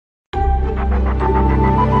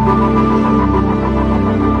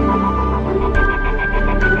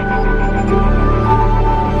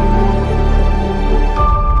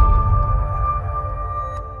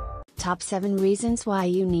top 7 reasons why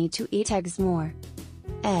you need to eat eggs more.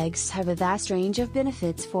 Eggs have a vast range of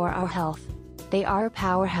benefits for our health. They are a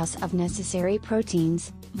powerhouse of necessary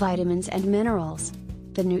proteins, vitamins and minerals.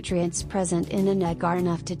 The nutrients present in an egg are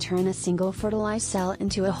enough to turn a single fertilized cell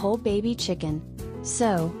into a whole baby chicken.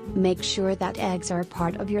 So, make sure that eggs are a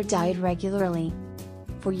part of your diet regularly.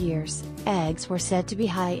 For years, eggs were said to be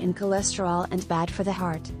high in cholesterol and bad for the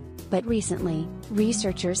heart. But recently,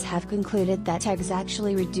 researchers have concluded that eggs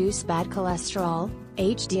actually reduce bad cholesterol,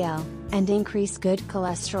 HDL, and increase good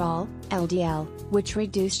cholesterol, LDL, which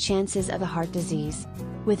reduce chances of a heart disease.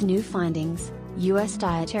 With new findings, U.S.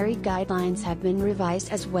 dietary guidelines have been revised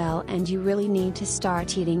as well, and you really need to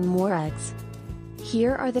start eating more eggs.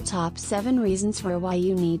 Here are the top 7 reasons for why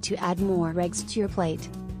you need to add more eggs to your plate.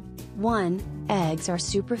 1. Eggs are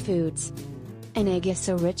superfoods. An egg is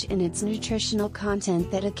so rich in its nutritional content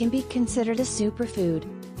that it can be considered a superfood.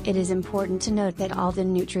 It is important to note that all the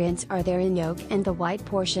nutrients are there in yolk and the white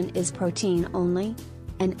portion is protein only.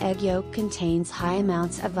 An egg yolk contains high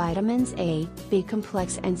amounts of vitamins A, B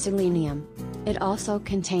complex and selenium. It also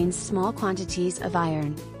contains small quantities of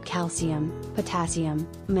iron, calcium, potassium,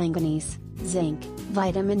 manganese, zinc,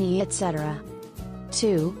 vitamin E, etc.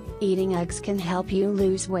 2. Eating eggs can help you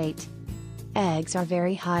lose weight. Eggs are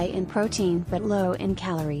very high in protein but low in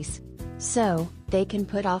calories. So, they can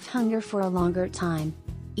put off hunger for a longer time.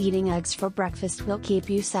 Eating eggs for breakfast will keep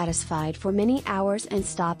you satisfied for many hours and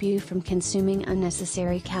stop you from consuming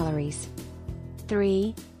unnecessary calories.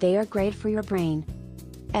 3. They are great for your brain.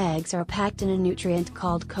 Eggs are packed in a nutrient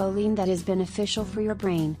called choline that is beneficial for your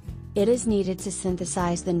brain. It is needed to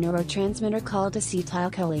synthesize the neurotransmitter called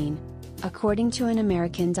acetylcholine. According to an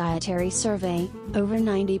American dietary survey, over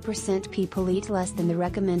 90% people eat less than the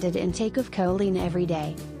recommended intake of choline every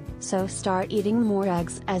day. So start eating more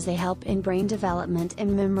eggs as they help in brain development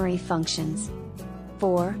and memory functions.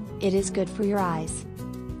 4. It is good for your eyes.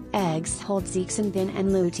 Eggs hold zeaxanthin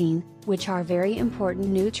and lutein, which are very important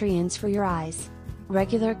nutrients for your eyes.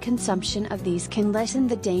 Regular consumption of these can lessen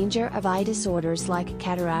the danger of eye disorders like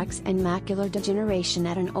cataracts and macular degeneration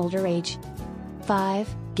at an older age.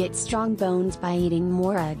 5. Get strong bones by eating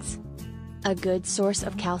more eggs. A good source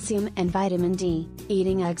of calcium and vitamin D,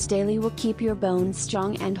 eating eggs daily will keep your bones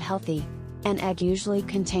strong and healthy. An egg usually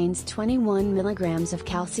contains 21 milligrams of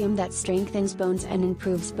calcium that strengthens bones and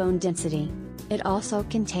improves bone density. It also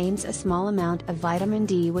contains a small amount of vitamin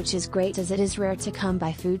D, which is great as it is rare to come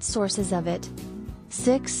by food sources of it.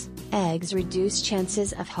 6. Eggs reduce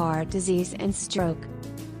chances of heart disease and stroke.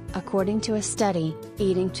 According to a study,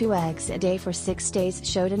 eating 2 eggs a day for 6 days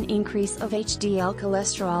showed an increase of HDL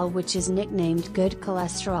cholesterol, which is nicknamed good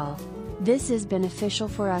cholesterol. This is beneficial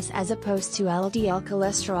for us as opposed to LDL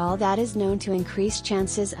cholesterol that is known to increase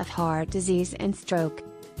chances of heart disease and stroke.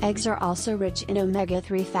 Eggs are also rich in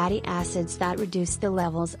omega-3 fatty acids that reduce the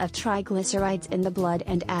levels of triglycerides in the blood,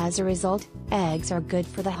 and as a result, eggs are good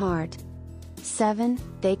for the heart. 7.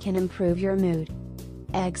 They can improve your mood.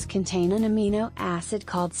 Eggs contain an amino acid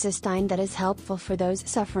called cysteine that is helpful for those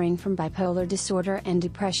suffering from bipolar disorder and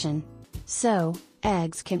depression. So,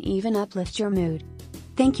 eggs can even uplift your mood.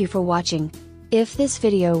 Thank you for watching. If this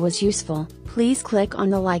video was useful, please click on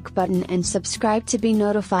the like button and subscribe to be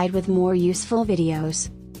notified with more useful videos.